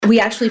We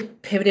actually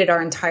pivoted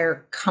our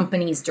entire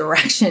company's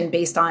direction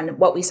based on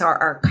what we saw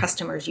our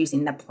customers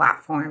using the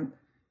platform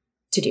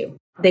to do.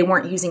 They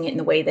weren't using it in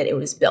the way that it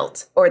was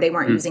built, or they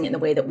weren't using it in the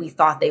way that we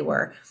thought they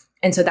were.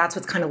 And so that's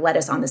what's kind of led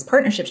us on this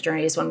partnerships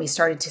journey, is when we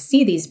started to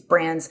see these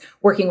brands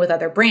working with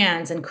other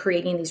brands and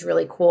creating these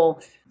really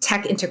cool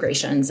tech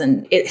integrations.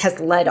 And it has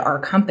led our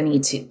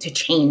company to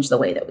change the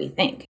way that we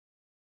think.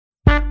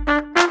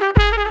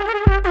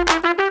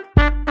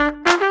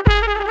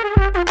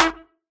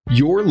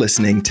 You're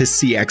listening to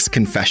CX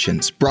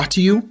Confessions, brought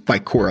to you by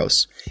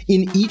Khoros.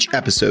 In each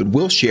episode,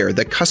 we'll share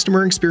the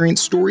customer experience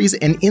stories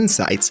and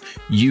insights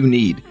you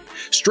need,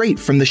 straight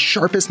from the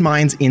sharpest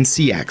minds in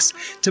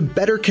CX, to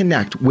better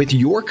connect with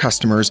your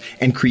customers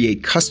and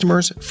create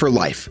customers for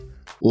life.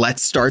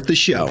 Let's start the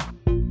show.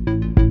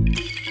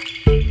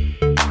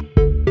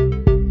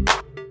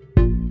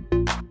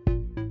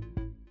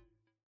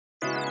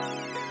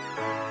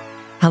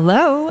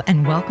 Hello,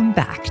 and welcome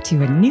back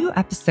to a new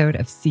episode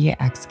of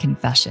CX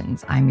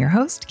Confessions. I'm your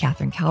host,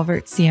 Catherine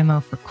Calvert,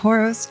 CMO for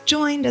Khoros,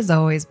 joined as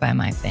always by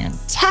my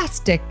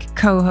fantastic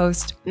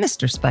co-host,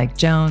 Mr. Spike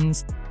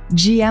Jones,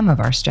 GM of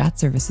our Strat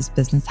Services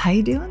business. How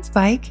you doing,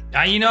 Spike?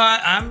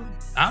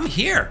 I'm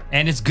here,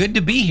 and it's good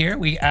to be here.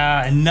 We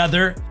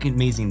another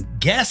amazing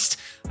guest.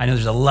 I know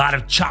there's a lot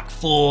of chock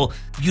full,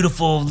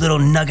 beautiful little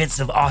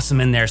nuggets of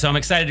awesome in there, so I'm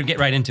excited to get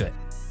right into it.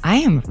 I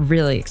am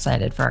really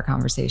excited for our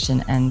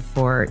conversation and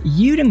for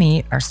you to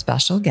meet our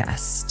special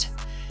guest.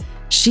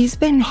 She's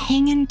been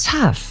hanging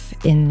tough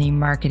in the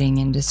marketing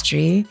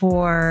industry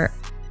for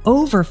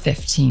over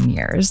 15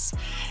 years.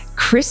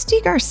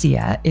 Christy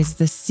Garcia is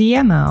the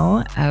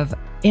CMO of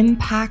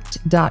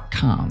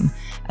Impact.com.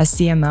 A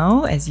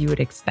CMO, as you would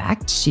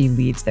expect, she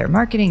leads their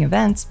marketing,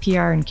 events,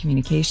 PR, and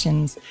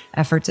communications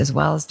efforts, as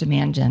well as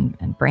demand gen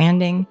and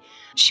branding.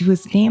 She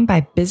was named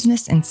by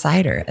Business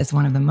Insider as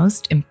one of the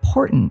most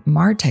important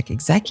MarTech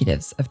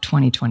executives of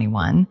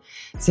 2021.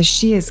 So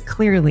she is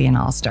clearly an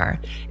all-star.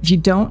 If you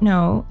don't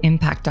know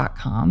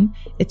Impact.com,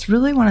 it's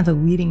really one of the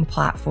leading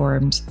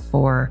platforms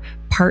for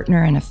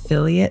partner and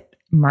affiliate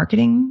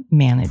marketing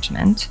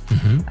management.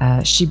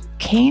 She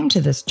came to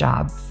this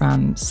job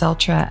from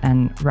Celtra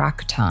and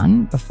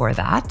Rakuten before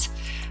that.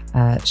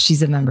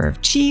 She's a member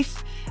of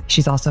Chief.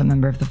 She's also a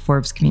member of the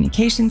Forbes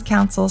Communications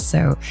Council.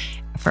 So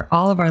for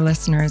all of our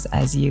listeners,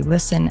 as you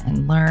listen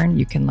and learn,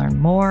 you can learn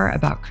more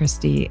about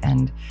Christy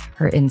and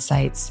her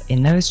insights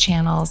in those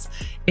channels.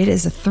 It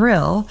is a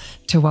thrill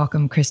to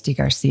welcome Christy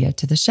Garcia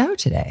to the show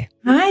today.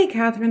 Hi,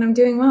 Catherine. I'm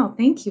doing well.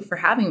 Thank you for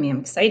having me. I'm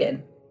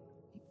excited.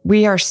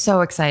 We are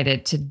so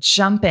excited to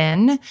jump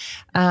in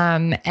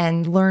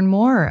and learn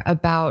more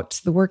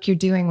about the work you're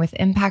doing with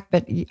Impact,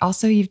 but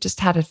also you've just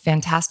had a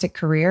fantastic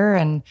career,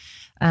 and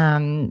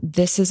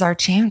this is our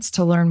chance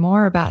to learn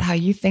more about how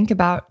you think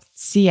about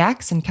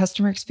CX and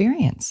customer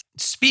experience.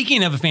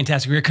 Speaking of a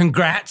fantastic career,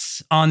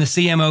 congrats on the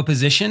CMO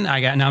position.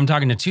 Now I'm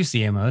talking to two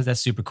CMOs.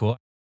 That's super cool.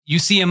 You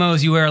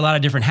CMOs, you wear a lot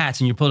of different hats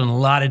and you're pulled in a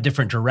lot of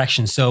different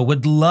directions. So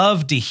would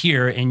love to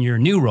hear in your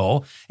new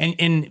role,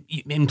 and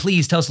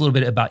please tell us a little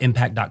bit about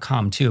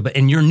Impact.com too, but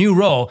in your new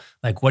role,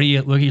 like what are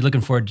you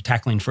looking forward to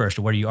tackling first,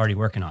 or what are you already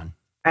working on?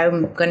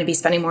 I'm going to be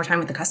spending more time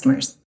with the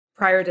customers.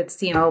 Prior to the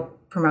CMO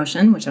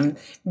promotion, which I'm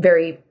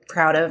very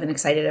proud of and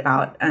excited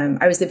about,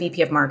 I was the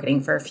VP of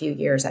marketing for a few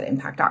years at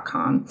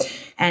Impact.com.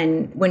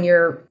 And when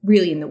you're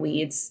really in the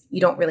weeds, you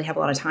don't really have a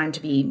lot of time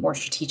to be more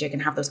strategic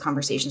and have those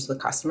conversations with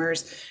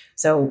customers.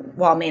 So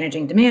while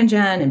managing demand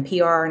gen and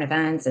PR and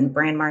events and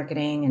brand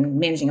marketing and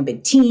managing a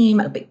big team,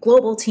 a big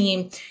global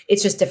team,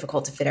 it's just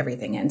difficult to fit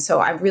everything in. So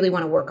I really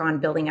want to work on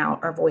building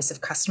out our voice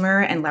of customer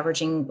and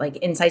leveraging like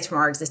insights from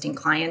our existing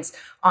clients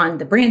on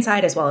the brand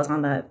side, as well as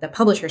on the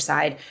publisher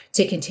side,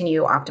 to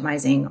continue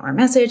optimizing our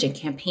message and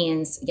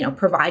campaigns,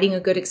 providing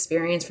a good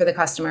experience for the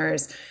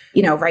customers.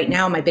 Right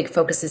now, my big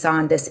focus is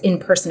on this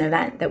in-person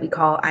event that we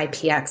call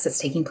IPX that's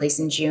taking place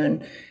in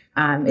June.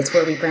 It's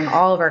where we bring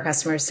all of our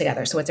customers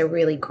together. So it's a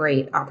really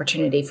great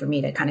opportunity for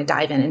me to kind of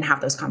dive in and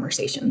have those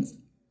conversations.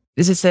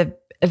 Is this an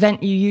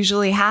event you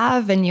usually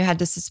have and you had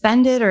to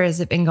suspend it, or has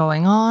it been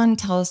going on?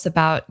 Tell us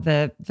about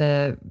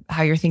the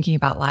how you're thinking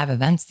about live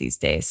events these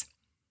days.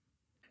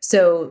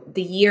 So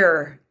the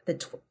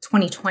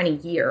 2020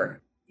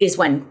 year is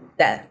when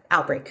the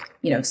outbreak,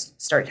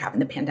 started to happen.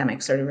 The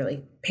pandemic started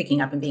really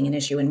picking up and being an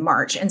issue in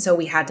March. And so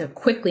we had to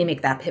quickly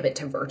make that pivot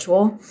to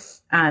virtual.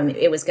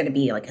 It was going to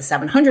be like a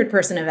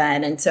 700-person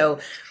event. And so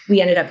we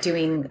ended up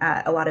doing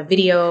a lot of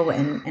video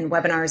and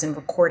webinars and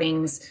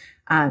recordings.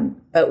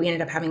 But we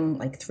ended up having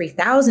like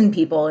 3,000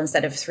 people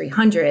instead of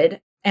 300.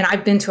 And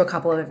I've been to a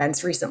couple of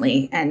events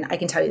recently, and I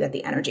can tell you that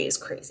the energy is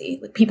crazy.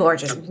 Like, people are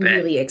just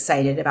really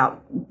excited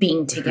about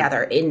being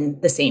together in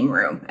the same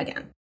room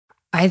again.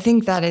 I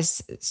think that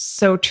is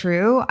so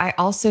true. I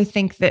also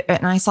think that,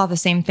 and I saw the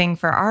same thing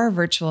for our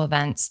virtual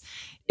events,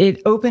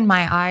 it opened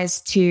my eyes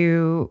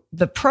to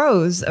the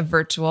pros of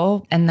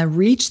virtual and the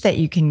reach that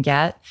you can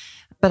get.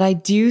 But I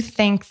do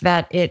think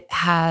that it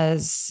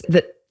has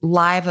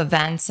live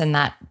events and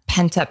that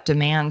pent up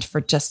demand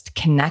for just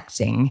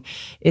connecting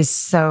is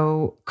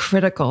so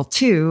critical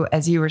to,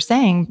 as you were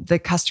saying, the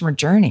customer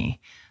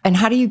journey. And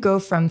how do you go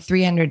from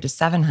 300 to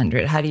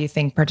 700? How do you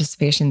think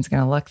participation is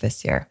going to look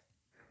this year?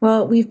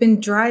 Well, we've been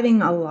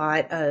driving a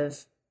lot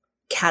of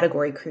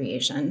category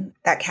creation.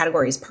 That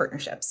category is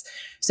partnerships.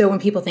 So when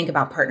people think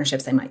about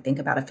partnerships, they might think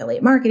about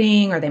affiliate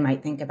marketing, or they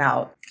might think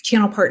about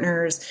channel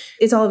partners.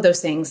 It's all of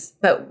those things.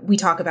 But we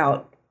talk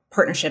about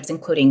partnerships,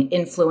 including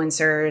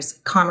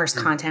influencers, commerce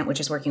content,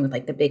 which is working with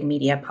like the big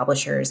media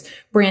publishers,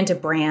 brand to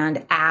brand,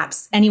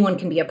 apps. Anyone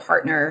can be a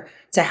partner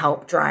to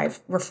help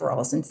drive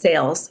referrals and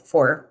sales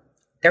for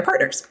their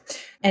partners.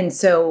 And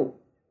so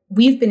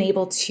we've been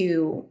able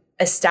to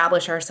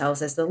establish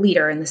ourselves as the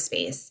leader in the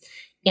space.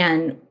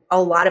 And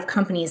a lot of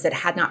companies that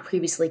had not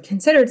previously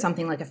considered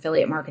something like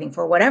affiliate marketing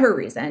for whatever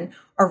reason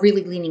are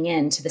really leaning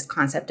into this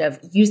concept of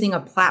using a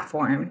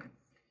platform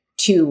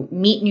to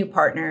meet new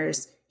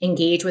partners,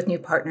 engage with new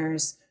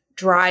partners,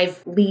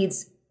 drive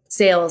leads,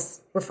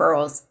 sales,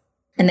 referrals,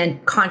 and then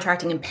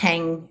contracting and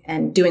paying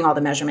and doing all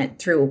the measurement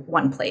through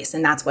one place.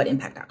 And that's what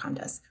Impact.com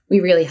does.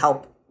 We really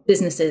help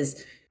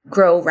businesses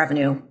grow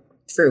revenue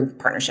through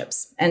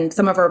partnerships. And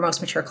some of our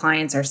most mature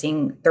clients are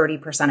seeing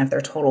 30% of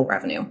their total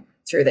revenue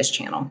through this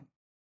channel.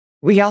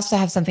 We also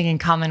have something in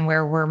common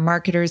where we're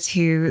marketers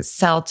who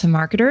sell to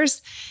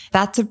marketers.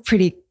 That's a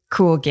pretty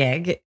cool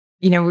gig.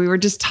 You know, we were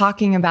just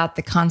talking about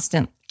the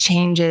constant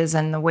changes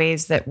and the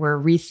ways that we're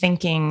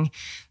rethinking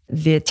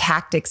the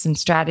tactics and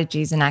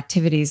strategies and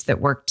activities that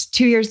worked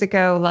 2 years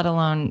ago, let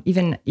alone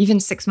even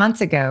 6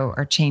 months ago,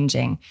 are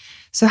changing.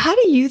 So how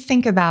do you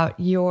think about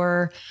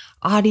your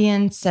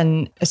audience,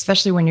 and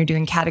especially when you're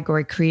doing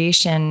category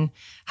creation,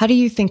 how do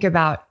you think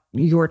about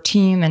your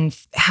team and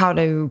how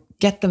to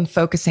get them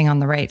focusing on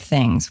the right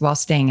things while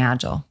staying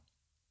agile?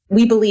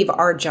 We believe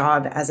our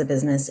job as a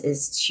business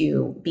is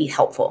to be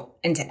helpful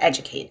and to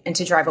educate and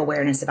to drive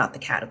awareness about the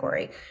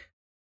category.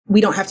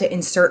 We don't have to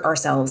insert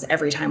ourselves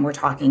every time we're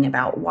talking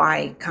about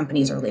why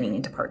companies are leaning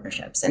into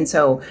partnerships. And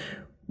so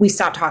we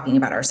stopped talking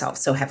about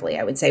ourselves so heavily.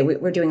 I would say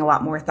we're doing a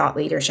lot more thought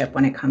leadership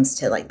when it comes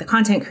to like the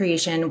content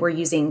creation. We're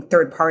using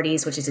third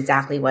parties, which is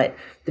exactly what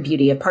the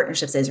beauty of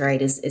partnerships is,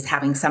 right? Is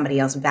having somebody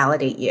else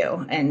validate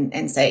you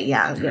and say,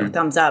 yeah, you know,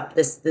 thumbs up,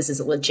 this is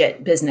a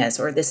legit business,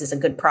 or this is a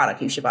good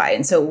product you should buy.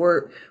 And so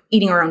we're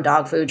eating our own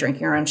dog food,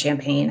 drinking our own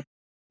champagne.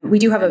 We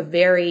do have a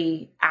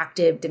very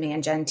active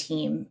demand gen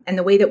team. And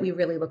the way that we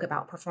really look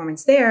about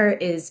performance there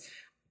is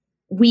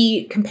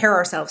we compare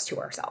ourselves to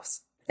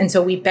ourselves. And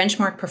so we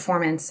benchmark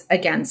performance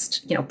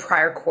against, you know,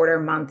 prior quarter,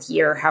 month,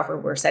 year, however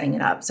we're setting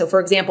it up. So for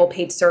example,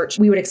 paid search,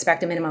 we would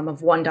expect a minimum of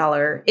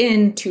 $1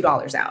 in,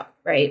 $2 out,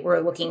 right? We're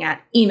looking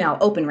at email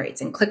open rates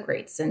and click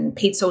rates and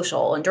paid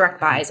social and direct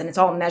buys, and it's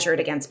all measured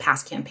against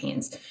past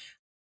campaigns.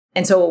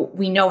 And so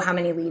we know how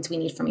many leads we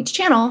need from each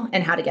channel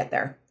and how to get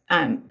there.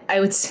 I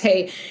would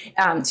say,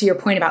 to your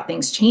point about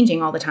things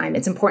changing all the time,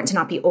 it's important to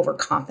not be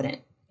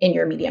overconfident in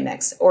your media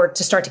mix or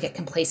to start to get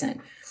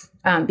complacent.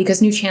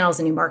 Because new channels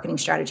and new marketing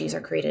strategies are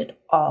created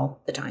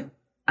all the time.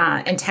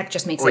 And tech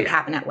just makes it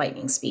happen at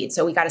lightning speed.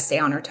 So we got to stay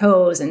on our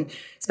toes and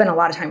spend a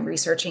lot of time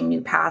researching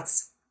new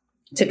paths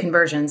to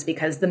conversions,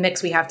 because the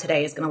mix we have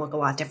today is going to look a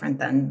lot different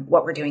than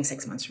what we're doing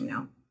 6 months from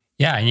now.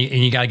 Yeah. And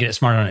you got to get it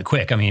smart on it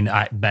quick. I mean,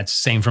 that's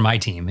same for my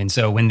team. And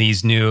so when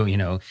these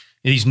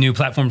new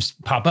platforms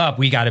pop up,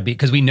 we got to be,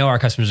 because we know our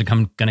customers are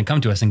going to come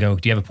to us and go,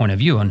 do you have a point of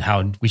view on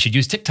how we should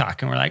use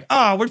TikTok? And we're like,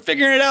 oh, we're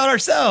figuring it out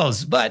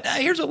ourselves, but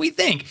here's what we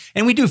think.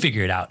 And we do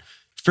figure it out.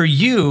 For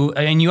you,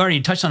 and you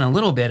already touched on it a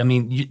little bit, I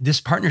mean, this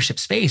partnership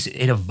space,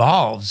 it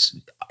evolves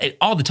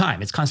all the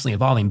time. It's constantly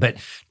evolving. But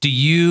do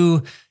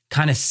you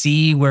kind of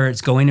see where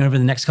it's going over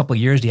the next couple of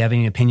years? Do you have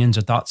any opinions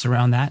or thoughts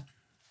around that?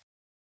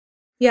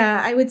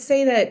 Yeah, I would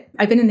say that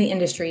I've been in the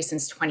industry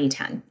since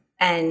 2010.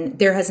 And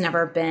there has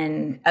never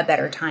been a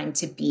better time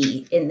to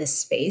be in this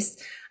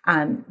space.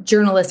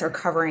 Journalists are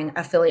covering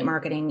affiliate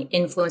marketing,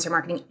 influencer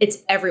marketing. It's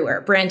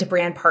everywhere.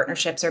 Brand-to-brand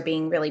partnerships are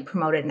being really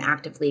promoted and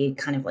actively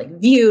kind of like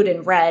viewed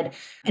and read.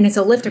 And it's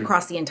a lift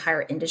across the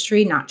entire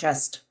industry, not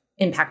just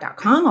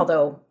Impact.com,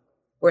 although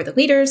we're the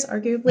leaders,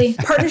 arguably.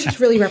 Partnerships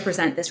really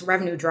represent this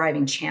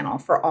revenue-driving channel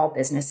for all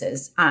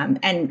businesses.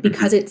 And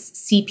because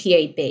it's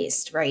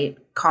CPA-based, right?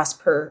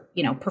 Cost per,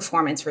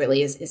 performance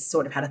really is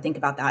sort of how to think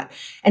about that.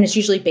 And it's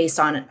usually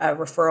based on a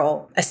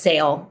referral, a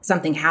sale,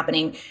 something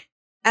happening.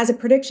 As a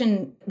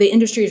prediction, the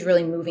industry is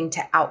really moving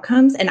to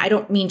outcomes. And I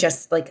don't mean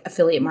just like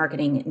affiliate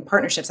marketing and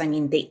partnerships. I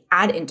mean the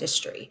ad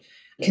industry.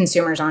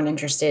 Consumers aren't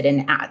interested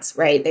in ads,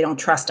 right? They don't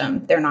trust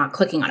them. They're not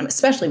clicking on them,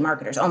 especially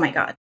marketers. Oh my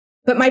God.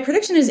 But my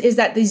prediction is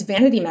that these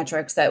vanity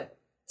metrics that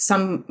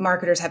some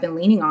marketers have been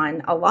leaning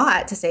on a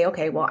lot to say,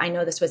 okay, well, I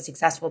know this was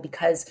successful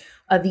because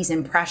of these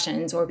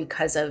impressions or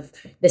because of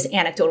this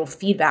anecdotal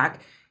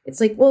feedback.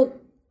 It's like, well,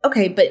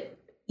 okay, but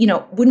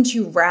wouldn't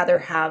you rather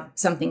have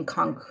something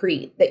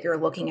concrete that you're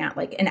looking at,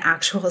 like an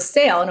actual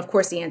sale? And of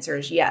course, the answer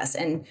is yes.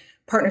 And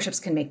partnerships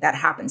can make that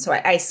happen. So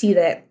I see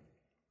that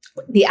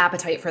the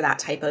appetite for that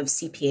type of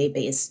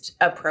CPA-based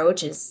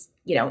approach is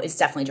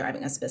definitely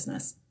driving us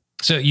business.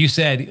 So you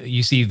said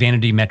you see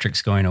vanity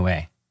metrics going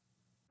away.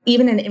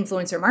 Even in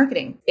influencer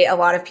marketing, a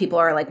lot of people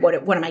are like, what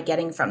am I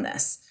getting from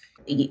this?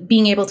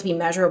 Being able to be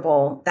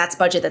measurable, that's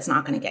budget that's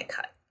not going to get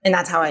cut. And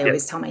that's how I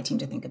always tell my team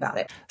to think about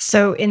it.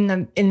 So in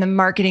the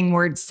marketing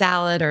word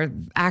salad or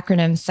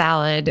acronym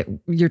salad,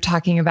 you're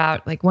talking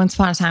about, like, once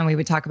upon a time, we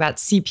would talk about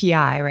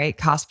CPI, right?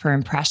 Cost per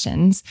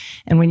impressions.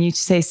 And when you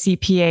say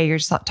CPA, you're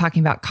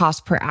talking about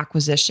cost per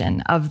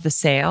acquisition of the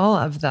sale,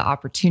 of the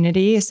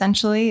opportunity,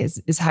 essentially,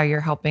 is how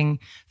you're helping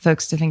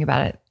folks to think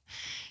about it.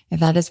 Yeah,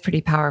 that is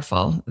pretty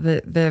powerful.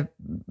 The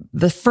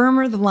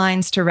firmer the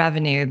lines to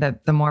revenue,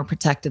 the more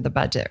protected the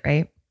budget,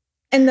 right?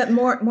 And the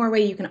more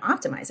way you can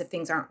optimize if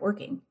things aren't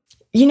working.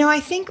 You know, I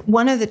think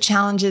one of the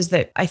challenges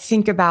that I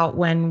think about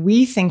when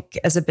we think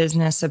as a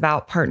business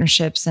about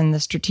partnerships and the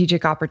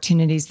strategic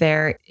opportunities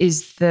there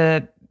is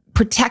the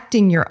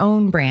protecting your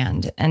own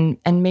brand and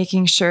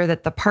making sure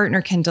that the partner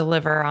can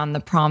deliver on the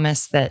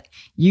promise that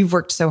you've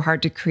worked so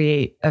hard to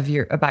create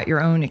about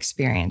your own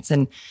experience.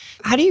 And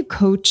how do you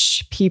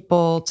coach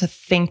people to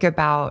think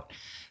about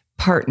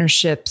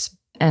partnerships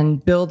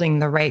and building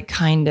the right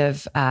kind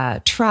of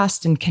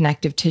trust and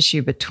connective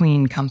tissue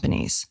between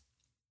companies?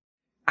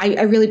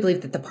 I really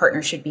believe that the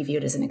partner should be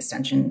viewed as an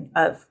extension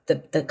of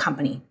the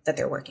company that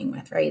they're working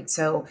with, right?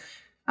 So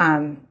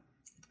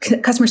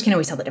customers can't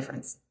always tell the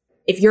difference.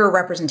 If you're a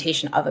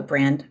representation of a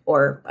brand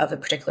or of a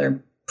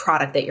particular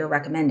product that you're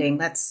recommending,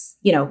 that's,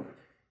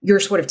 you're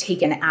sort of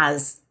taken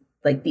as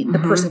like the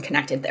person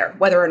connected there,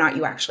 whether or not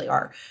you actually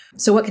are.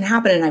 So what can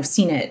happen, and I've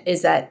seen it,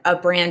 is that a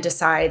brand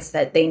decides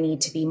that they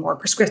need to be more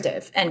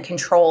prescriptive and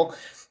control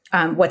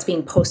what's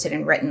being posted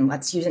and written.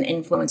 Let's use an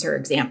influencer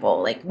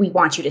example. Like, we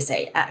want you to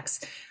say X.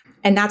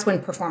 And that's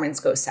when performance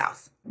goes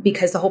south,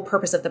 because the whole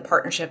purpose of the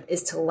partnership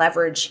is to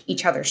leverage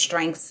each other's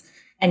strengths,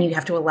 and you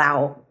have to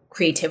allow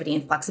creativity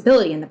and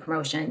flexibility in the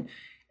promotion.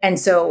 And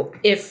so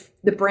if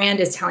the brand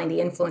is telling the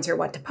influencer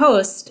what to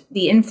post,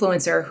 the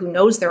influencer who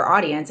knows their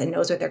audience and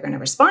knows what they're going to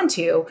respond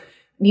to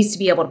needs to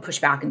be able to push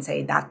back and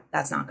say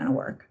that's not going to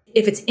work.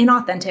 If it's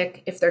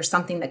inauthentic, if there's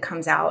something that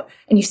comes out,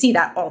 and you see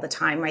that all the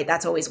time, right?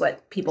 That's always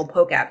what people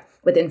poke at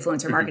with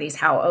influencer marketing is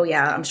how, oh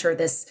yeah, I'm sure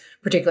this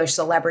particular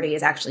celebrity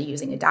is actually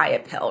using a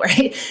diet pill,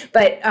 right?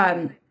 But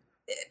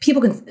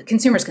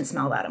consumers can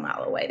smell that a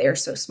mile away. They are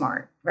so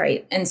smart,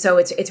 right? And so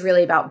it's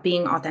really about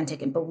being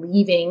authentic and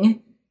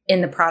believing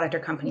in the product or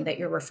company that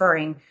you're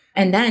referring,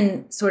 and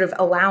then sort of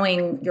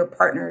allowing your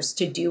partners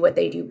to do what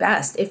they do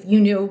best. If you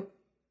knew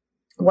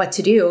what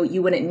to do,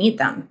 you wouldn't need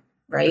them,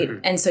 right? Mm-hmm.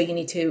 And so you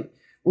need to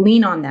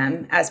lean on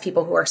them as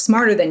people who are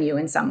smarter than you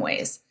in some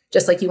ways.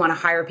 Just like you want to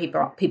hire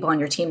people on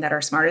your team that are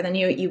smarter than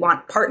you, you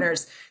want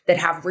partners that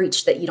have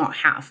reach that you don't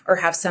have, or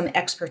have some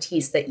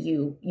expertise that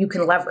you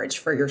can leverage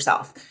for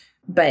yourself.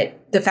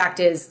 But the fact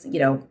is,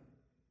 you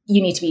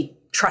need to be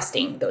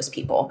trusting those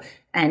people,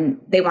 and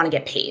they want to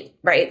get paid,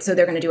 right? So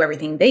they're going to do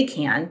everything they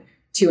can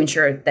to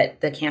ensure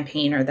that the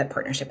campaign or the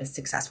partnership is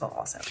successful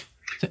also.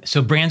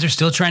 So brands are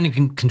still trying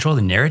to control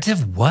the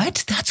narrative?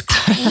 What? That's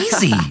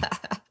crazy.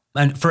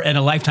 And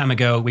a lifetime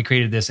ago, we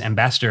created this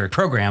ambassador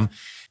program.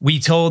 We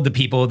told the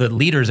people, the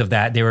leaders of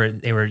that,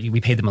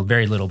 we paid them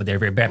very little, but they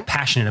were very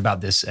passionate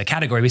about this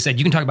category. We said,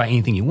 you can talk about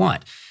anything you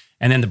want.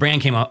 And then the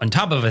brand came on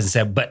top of us and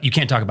said, but you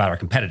can't talk about our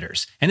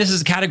competitors. And this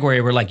is a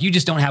category where, like, you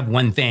just don't have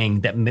one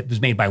thing that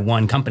was made by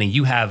one company.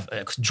 You have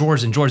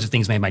drawers and drawers of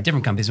things made by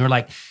different companies. And we're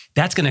like,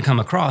 that's going to come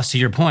across, to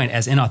your point,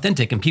 as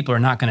inauthentic, and people are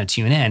not going to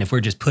tune in if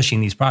we're just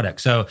pushing these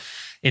products. So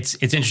it's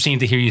interesting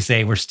to hear you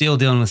say we're still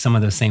dealing with some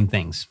of those same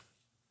things.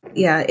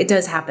 Yeah, it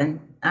does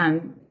happen.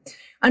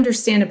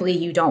 Understandably,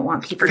 you don't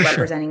want people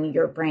representing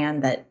your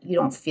brand that you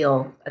don't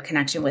feel a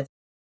connection with.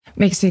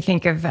 Makes me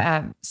think of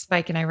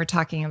Spike and I were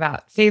talking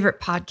about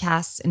favorite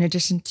podcasts in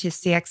addition to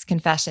CX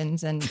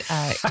Confessions. And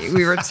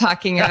we were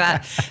talking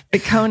about the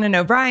Conan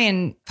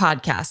O'Brien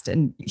podcast.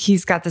 And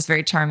he's got this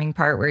very charming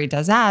part where he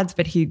does ads,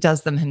 but he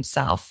does them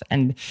himself.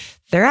 And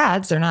their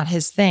ads, they're not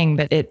his thing,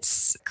 but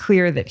it's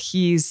clear that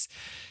he's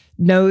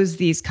knows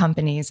these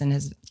companies and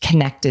is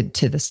connected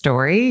to the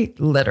story,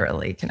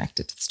 literally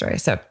connected to the story.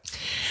 So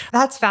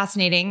that's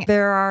fascinating.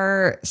 There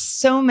are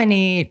so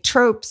many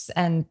tropes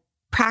and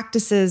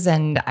practices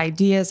and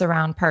ideas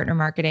around partner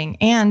marketing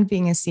and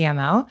being a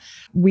CMO.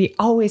 We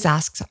always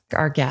ask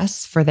our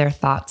guests for their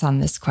thoughts on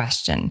this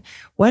question.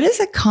 What is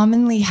a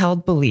commonly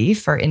held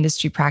belief or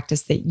industry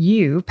practice that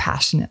you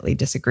passionately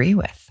disagree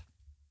with?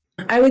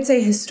 I would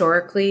say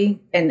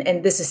historically,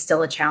 and this is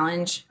still a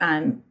challenge,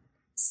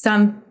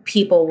 some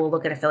people will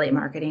look at affiliate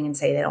marketing and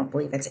say they don't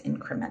believe it's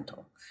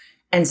incremental.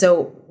 And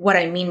so what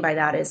I mean by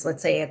that is,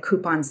 let's say a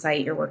coupon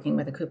site, you're working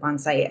with a coupon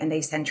site and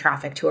they send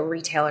traffic to a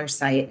retailer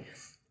site,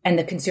 and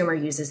the consumer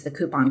uses the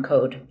coupon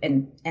code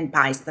and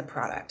buys the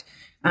product.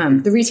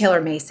 The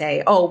retailer may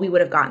say, oh, we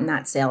would have gotten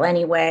that sale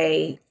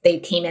anyway. They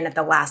came in at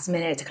the last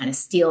minute to kind of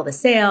steal the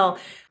sale.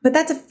 But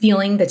that's a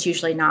feeling that's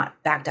usually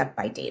not backed up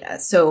by data.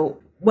 So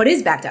what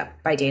is backed up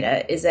by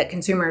data is that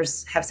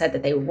consumers have said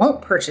that they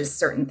won't purchase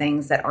certain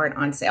things that aren't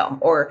on sale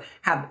or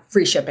have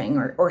free shipping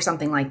or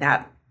something like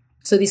that.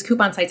 So these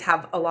coupon sites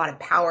have a lot of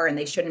power, and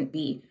they shouldn't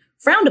be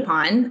frowned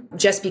upon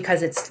just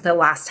because it's the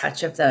last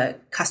touch of the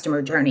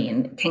customer journey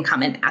and can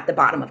come in at the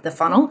bottom of the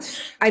funnel.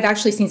 I've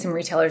actually seen some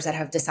retailers that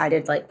have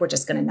decided like, we're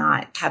just going to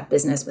not have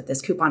business with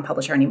this coupon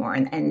publisher anymore.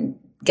 And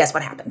guess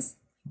what happens?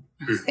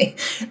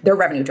 Their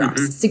revenue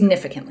drops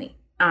significantly.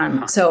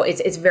 So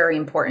it's very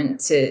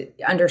important to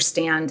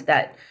understand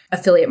that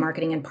affiliate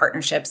marketing and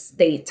partnerships,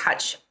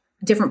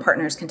 different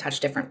partners can touch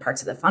different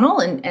parts of the funnel.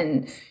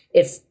 And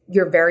if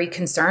you're very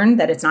concerned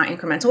that it's not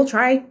incremental,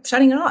 try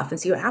shutting it off and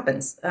see what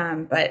happens.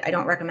 But I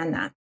don't recommend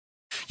that.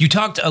 You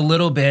talked a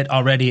little bit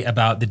already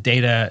about the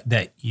data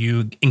that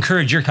you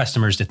encourage your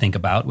customers to think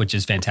about, which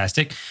is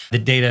fantastic. The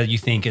data you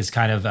think is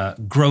kind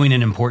of growing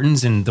in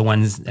importance, and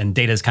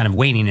data is kind of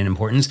waning in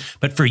importance.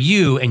 But for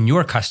you and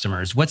your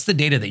customers, what's the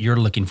data that you're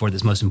looking for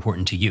that's most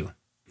important to you?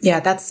 Yeah,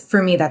 that's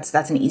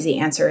an easy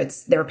answer.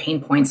 It's their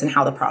pain points and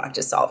how the product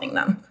is solving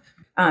them.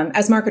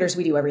 As marketers,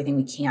 we do everything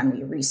we can.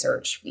 We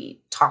research,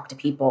 we talk to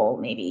people,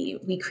 maybe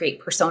we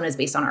create personas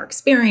based on our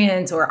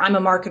experience, or I'm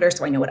a marketer,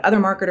 so I know what other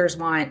marketers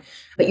want,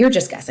 but you're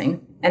just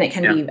guessing. And it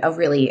can be a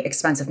really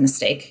expensive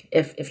mistake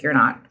if you're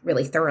not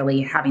really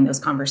thoroughly having those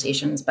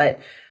conversations. But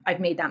I've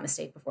made that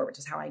mistake before, which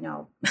is how I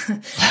know.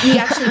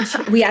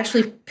 we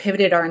actually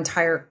pivoted our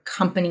entire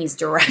company's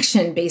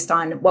direction based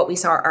on what we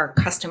saw our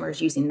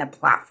customers using the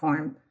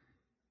platform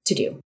to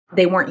do.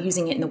 They weren't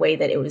using it in the way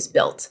that it was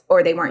built,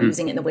 or they weren't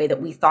using it in the way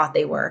that we thought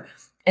they were.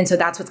 And so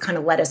that's what's kind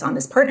of led us on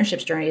this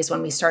partnerships journey, is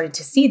when we started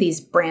to see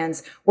these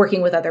brands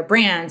working with other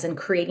brands and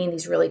creating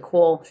these really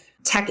cool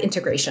tech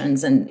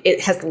integrations. And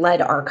it has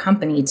led our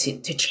company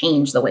to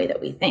change the way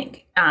that we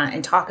think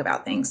and talk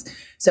about things.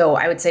 So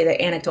I would say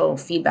that anecdotal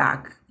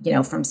feedback,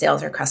 from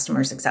sales or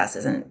customer success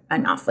isn't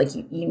enough. Like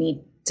you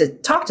need to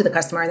talk to the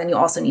customer, and then you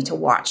also need to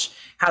watch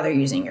how they're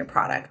using your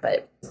product.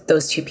 But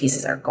those two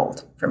pieces are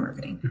gold for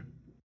marketing.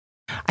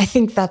 I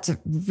think that's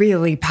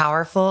really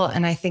powerful.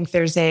 And I think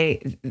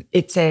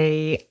it's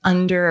a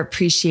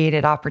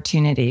underappreciated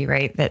opportunity,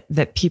 right?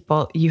 That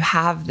people, you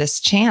have this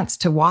chance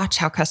to watch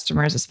how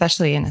customers,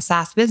 especially in a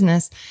SaaS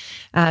business,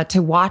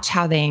 to watch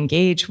how they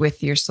engage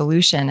with your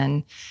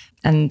solution.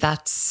 And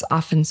that's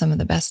often some of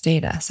the best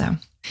data. So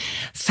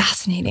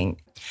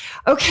fascinating.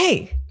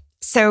 Okay.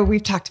 So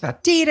we've talked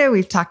about data.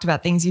 We've talked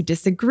about things you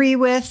disagree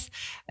with.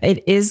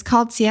 It is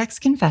called CX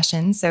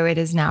Confession. So it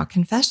is now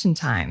confession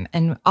time.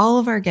 And all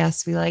of our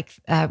guests,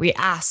 we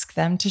ask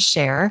them to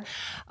share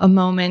a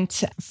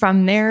moment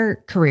from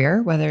their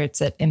career, whether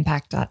it's at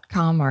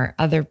impact.com or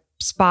other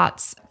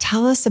spots.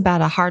 Tell us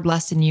about a hard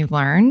lesson you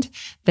learned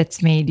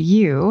that's made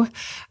you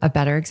a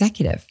better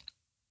executive.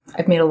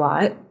 I've made a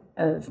lot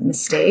of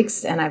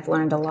mistakes and I've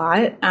learned a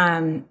lot.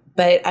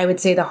 But I would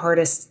say the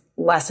hardest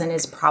lesson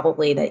is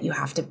probably that you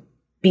have to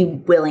be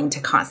willing to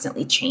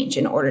constantly change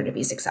in order to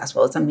be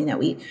successful. It's something that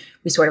we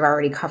sort of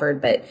already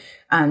covered, but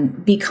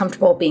be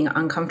comfortable being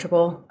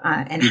uncomfortable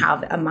and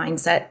have a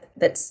mindset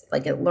that's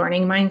like a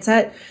learning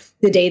mindset.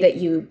 The day that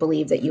you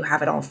believe that you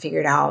have it all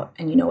figured out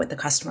and you know what the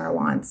customer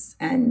wants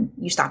and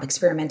you stop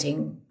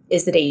experimenting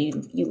is the day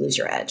you lose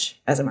your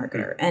edge as a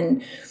marketer.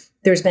 And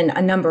there's been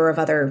a number of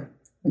other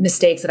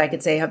mistakes that I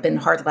could say have been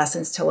hard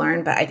lessons to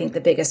learn, but I think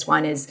the biggest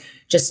one is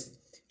just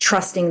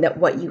trusting that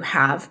what you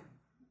have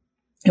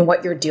and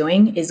what you're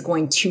doing is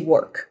going to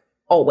work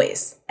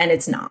always, and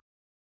it's not.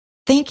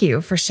 Thank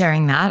you for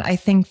sharing that. I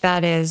think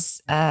that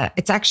is,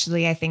 it's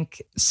actually, I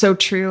think, so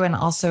true and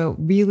also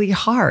really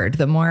hard.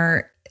 The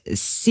more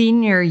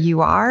senior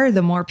you are,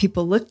 the more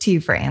people look to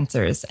you for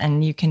answers,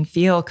 and you can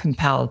feel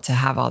compelled to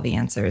have all the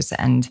answers.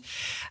 And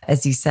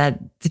as you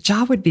said, the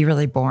job would be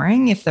really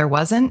boring if there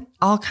wasn't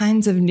all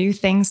kinds of new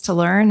things to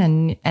learn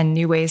and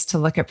new ways to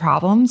look at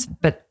problems.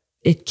 But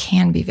it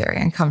can be very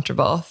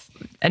uncomfortable,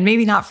 and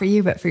maybe not for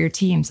you, but for your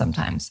team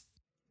sometimes.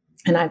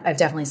 And I've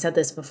definitely said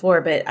this before,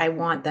 but I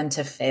want them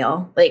to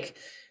fail. Like,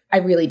 I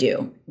really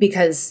do,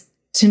 because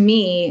to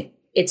me,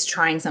 it's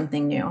trying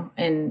something new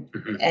and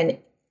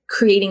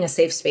creating a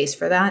safe space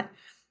for that,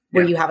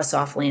 where you have a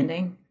soft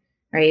landing,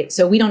 right?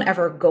 So we don't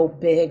ever go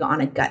big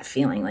on a gut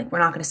feeling. Like, we're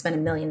not going to spend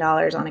 $1 million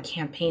on a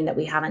campaign that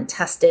we haven't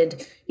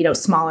tested,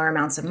 smaller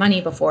amounts of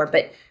money before.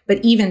 But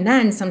even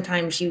then,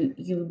 sometimes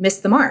you miss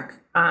the mark.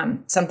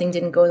 Something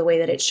didn't go the way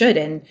that it should.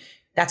 And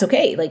that's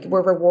okay. Like,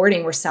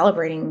 we're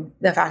celebrating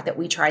the fact that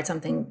we tried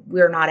something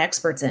we're not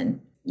experts in.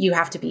 You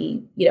have to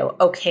be,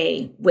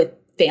 okay with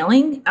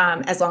failing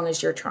as long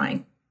as you're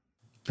trying.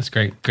 That's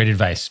great. Great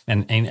advice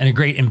and a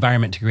great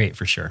environment to create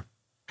for sure.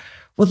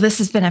 Well, this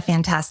has been a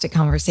fantastic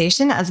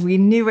conversation, as we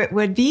knew it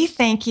would be.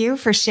 Thank you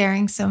for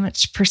sharing so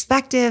much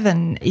perspective,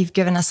 and you've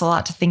given us a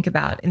lot to think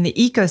about in the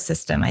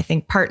ecosystem. I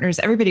think partners,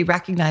 everybody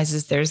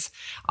recognizes there's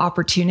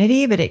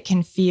opportunity, but it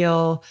can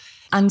feel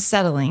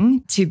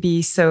unsettling to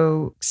be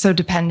so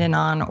dependent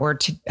on, or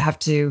to have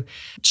to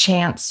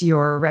chance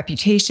your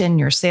reputation,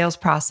 your sales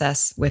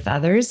process with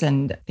others.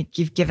 And I think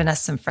you've given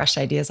us some fresh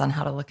ideas on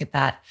how to look at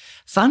that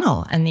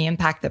funnel and the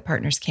impact that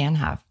partners can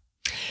have.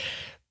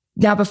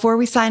 Now, before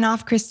we sign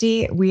off,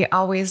 Christy, we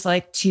always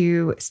like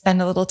to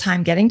spend a little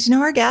time getting to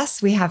know our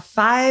guests. We have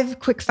 5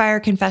 quick fire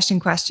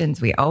confession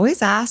questions we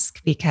always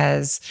ask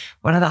because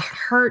one of the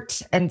heart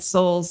and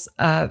soul's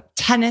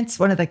tenets,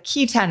 one of the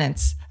key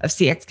tenets of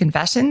CX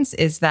Confessions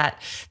is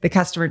that the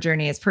customer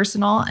journey is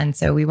personal. And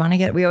so we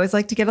always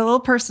like to get a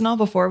little personal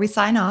before we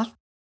sign off.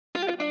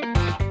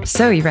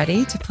 So you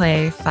ready to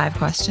play 5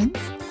 questions?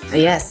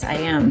 Yes, I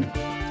am.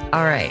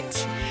 All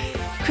right.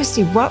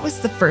 Christy, what was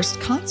the first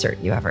concert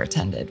you ever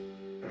attended?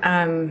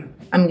 I'm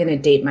going to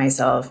date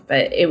myself,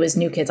 but it was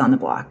New Kids on the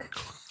Block.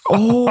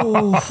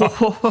 Oh,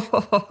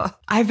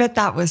 I bet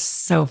that was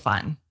so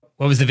fun.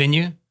 What was the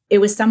venue? It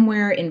was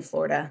somewhere in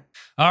Florida.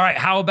 All right.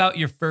 How about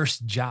your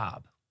first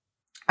job?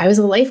 I was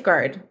a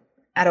lifeguard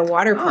at a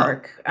water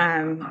park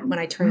when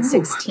I turned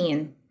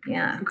 16.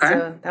 Yeah. Okay.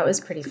 So that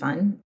was pretty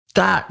fun.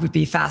 That would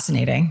be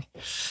fascinating.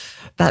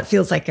 That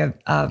feels like a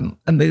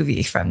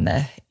movie from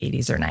the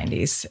 80s or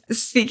 90s.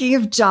 Speaking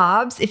of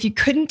jobs, if you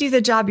couldn't do the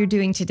job you're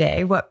doing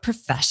today, what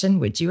profession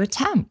would you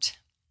attempt?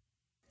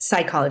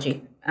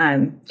 Psychology.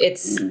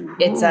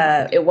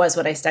 It was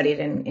what I studied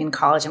in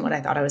college and what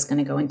I thought I was going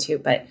to go into,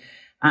 but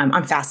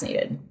I'm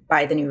fascinated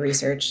by the new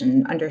research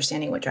and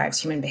understanding what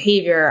drives human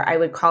behavior. I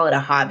would call it a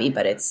hobby,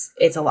 but it's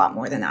a lot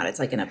more than that. It's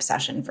like an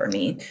obsession for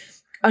me.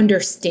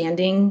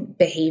 Understanding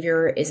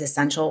behavior is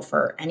essential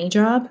for any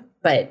job.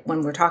 But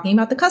when we're talking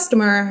about the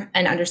customer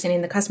and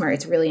understanding the customer,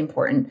 it's really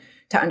important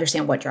to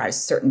understand what drives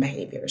certain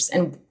behaviors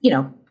and,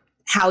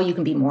 how you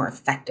can be more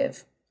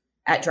effective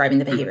at driving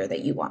the behavior that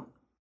you want.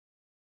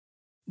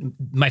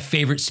 My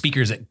favorite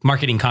speakers at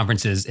marketing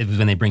conferences is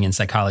when they bring in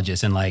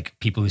psychologists and like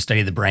people who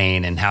study the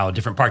brain and how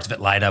different parts of it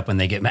light up when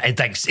they get mad.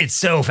 It's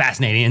so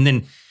fascinating.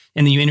 And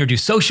then you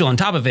introduce social on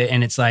top of it.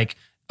 And it's like,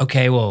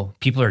 okay, well,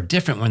 people are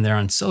different when they're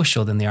on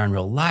social than they are in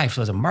real life.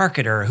 So as a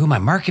marketer, who am I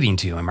marketing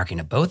to? Am I marketing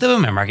to both of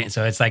them?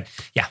 So it's like,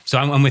 yeah, so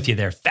I'm with you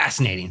there.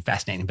 Fascinating.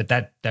 But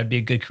that'd be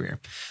a good career.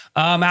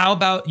 How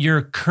about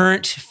your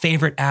current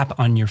favorite app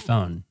on your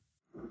phone?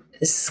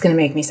 This is going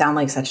to make me sound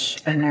like such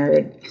a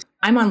nerd.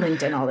 I'm on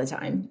LinkedIn all the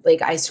time.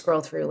 Like I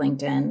scroll through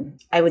LinkedIn.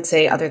 I would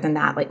say other than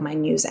that, like my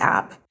news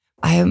app.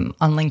 I am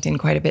on LinkedIn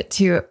quite a bit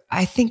too.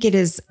 I think it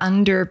is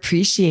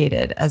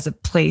underappreciated as a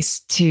place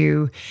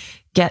to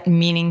get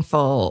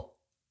meaningful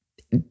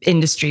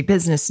industry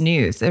business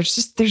news.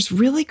 There's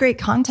really great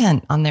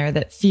content on there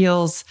that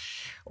feels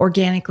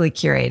organically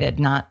curated,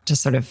 not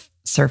just sort of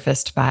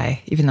surfaced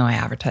by, even though I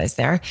advertise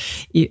there,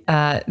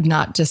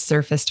 not just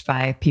surfaced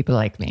by people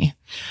like me.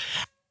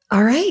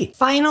 All right.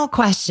 Final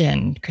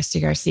question,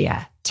 Christy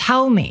Garcia.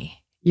 Tell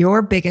me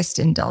your biggest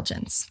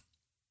indulgence.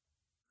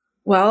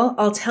 Well,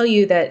 I'll tell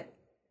you that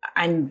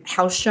I'm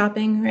house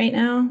shopping right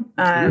now.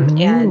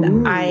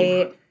 And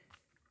I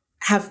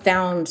have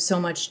found so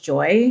much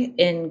joy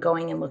in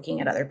going and looking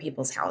at other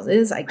people's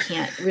houses. I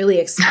can't really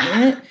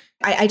explain it.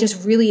 I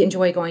just really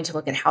enjoy going to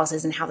look at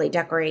houses and how they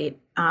decorate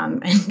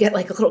and get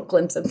like a little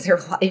glimpse of their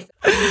life.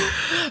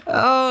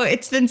 Oh,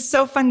 it's been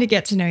so fun to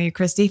get to know you,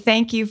 Christy.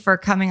 Thank you for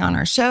coming on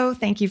our show.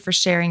 Thank you for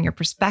sharing your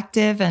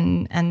perspective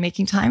and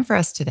making time for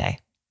us today.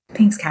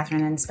 Thanks,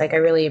 Catherine and Spike. I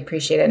really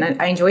appreciate it.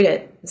 And I enjoyed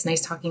it. It's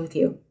nice talking with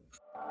you.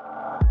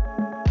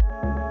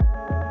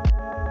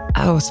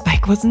 Oh,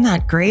 Spike, wasn't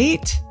that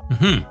great?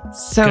 Mm-hmm.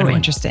 So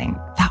interesting.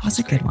 That was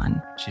a good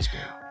one. She's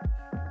great.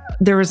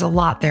 There was a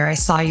lot there. I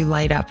saw you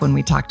light up when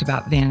we talked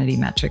about vanity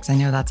metrics. I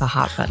know that's a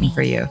hot button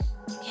for you.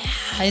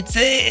 Yeah,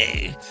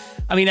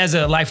 as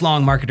a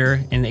lifelong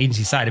marketer in the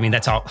agency side,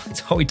 that's all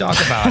we talk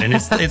about. And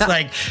it's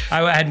like,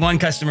 I had one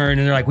customer and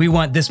they're like, we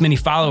want this many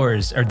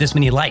followers or this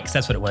many likes.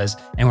 That's what it was.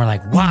 And we're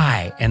like,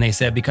 why? And they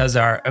said, because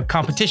our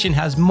competition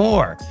has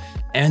more.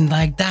 And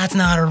like, that's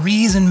not a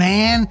reason,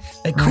 man.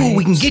 Like, cool, right.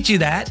 We can get you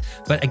that.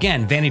 But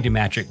again, vanity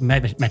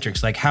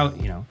metrics, like how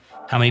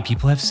many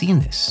people have seen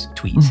this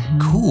tweet? Mm-hmm.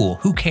 Cool.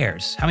 Who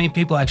cares? How many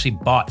people actually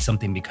bought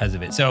something because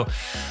of it? So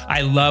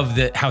I love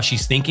how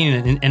she's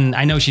thinking. And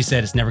I know she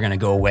said it's never going to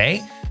go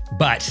away,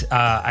 but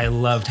I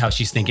loved how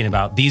she's thinking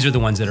about these are the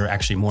ones that are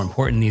actually more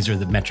important. These are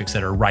the metrics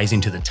that are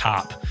rising to the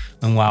top.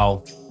 And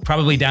while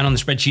probably down on the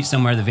spreadsheet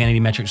somewhere, the vanity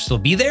metrics still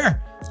be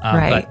there,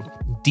 right.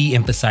 But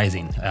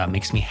de-emphasizing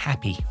makes me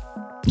happy.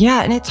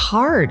 Yeah. And it's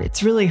hard.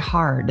 It's really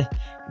hard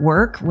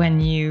work when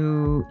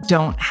you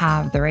don't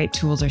have the right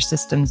tools or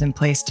systems in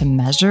place to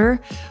measure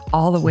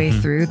all the way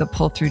through the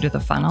pull through to the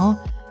funnel.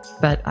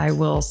 But I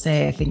will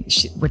say, I think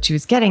what she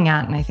was getting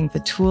at, and I think the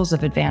tools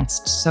have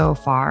advanced so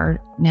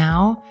far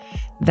now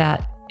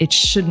that it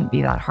shouldn't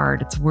be that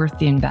hard. It's worth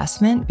the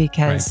investment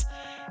because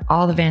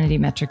all the vanity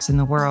metrics in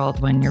the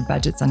world, when your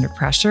budget's under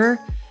pressure,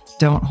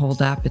 don't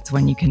hold up. It's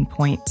when you can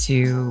point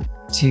to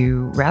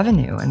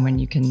revenue and when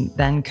you can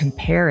then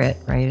compare it,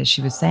 right, as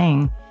she was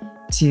saying,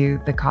 to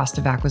the cost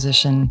of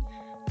acquisition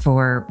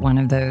for one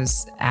of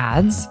those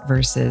ads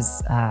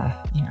versus,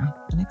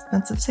 an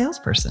expensive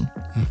salesperson.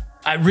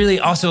 I really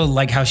also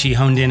like how she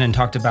honed in and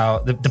talked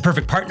about the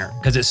perfect partner,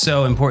 because it's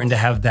so important to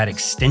have that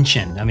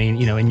extension.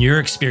 In your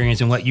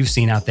experience and what you've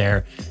seen out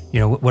there,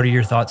 what are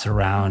your thoughts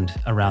around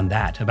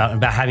that,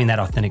 about having that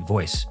authentic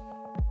voice?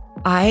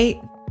 I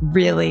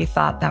really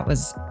thought that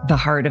was the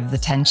heart of the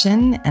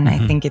tension. And I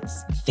think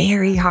it's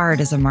very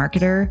hard as a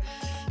marketer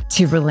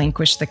to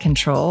relinquish the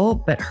control.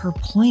 But her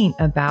point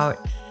about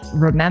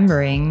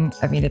remembering,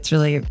 I mean, it's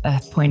really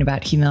a point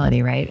about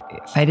humility, right?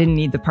 If I didn't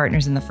need the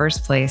partners in the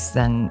first place,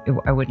 then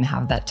I wouldn't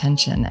have that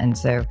tension. And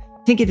so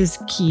I think it is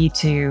key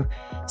to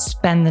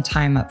spend the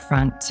time up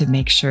front to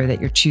make sure that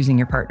you're choosing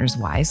your partners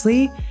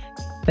wisely.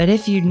 But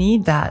if you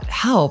need that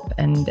help,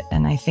 and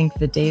I think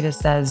the data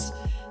says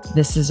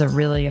this is a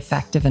really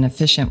effective and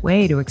efficient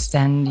way to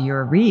extend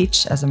your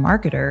reach as a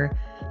marketer,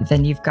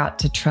 then you've got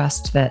to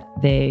trust that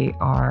they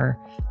are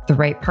the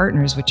right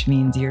partners, which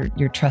means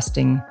you're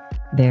trusting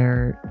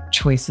their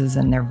choices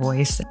and their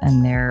voice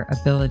and their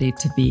ability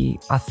to be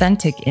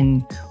authentic in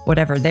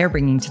whatever they're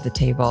bringing to the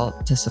table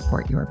to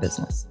support your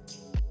business.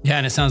 Yeah,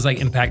 and it sounds like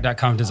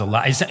Impact.com does a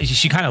lot.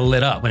 She kind of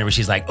lit up whenever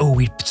she's like, "Oh,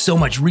 so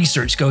much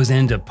research goes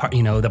into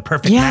the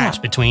perfect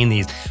match between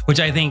these," which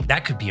I think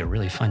that could be a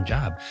really fun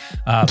job.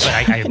 But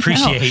I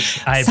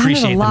appreciate I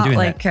appreciate them doing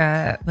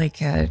that.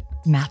 Like a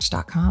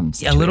Match.com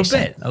situation. Yeah,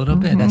 a little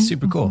bit. That's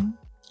super cool.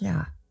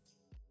 Yeah.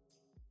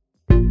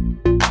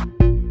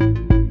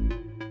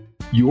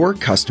 Your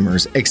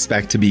customers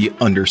expect to be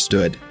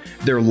understood.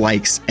 Their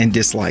likes and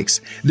dislikes,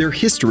 their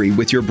history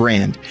with your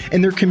brand,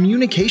 and their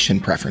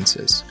communication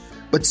preferences.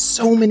 But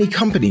so many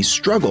companies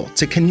struggle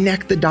to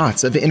connect the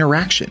dots of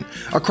interaction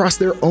across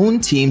their own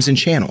teams and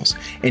channels,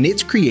 and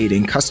it's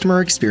creating customer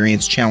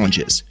experience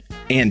challenges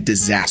and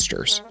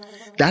disasters.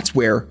 That's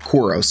where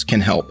Khoros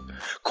can help.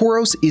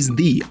 Khoros is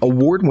the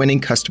award-winning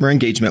customer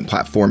engagement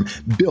platform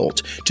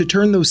built to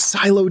turn those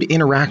siloed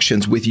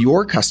interactions with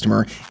your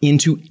customer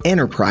into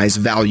enterprise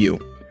value.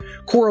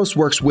 Khoros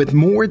works with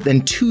more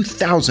than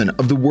 2,000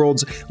 of the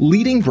world's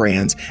leading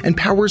brands and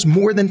powers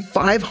more than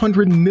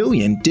 500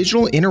 million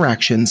digital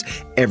interactions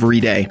every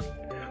day.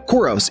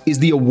 Khoros is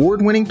the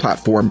award-winning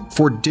platform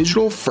for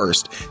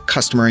digital-first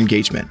customer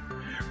engagement.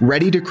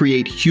 Ready to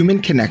create human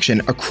connection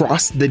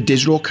across the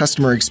digital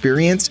customer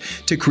experience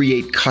to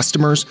create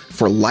customers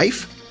for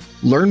life?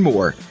 Learn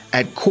more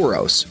at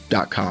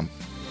Khoros.com.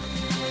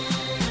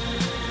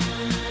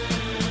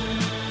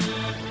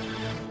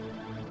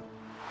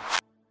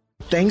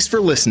 Thanks for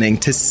listening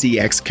to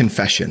CX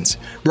Confessions,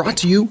 brought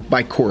to you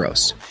by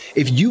Khoros.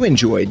 If you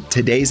enjoyed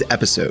today's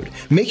episode,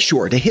 make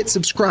sure to hit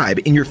subscribe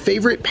in your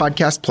favorite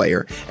podcast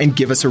player and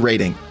give us a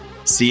rating.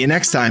 See you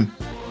next time.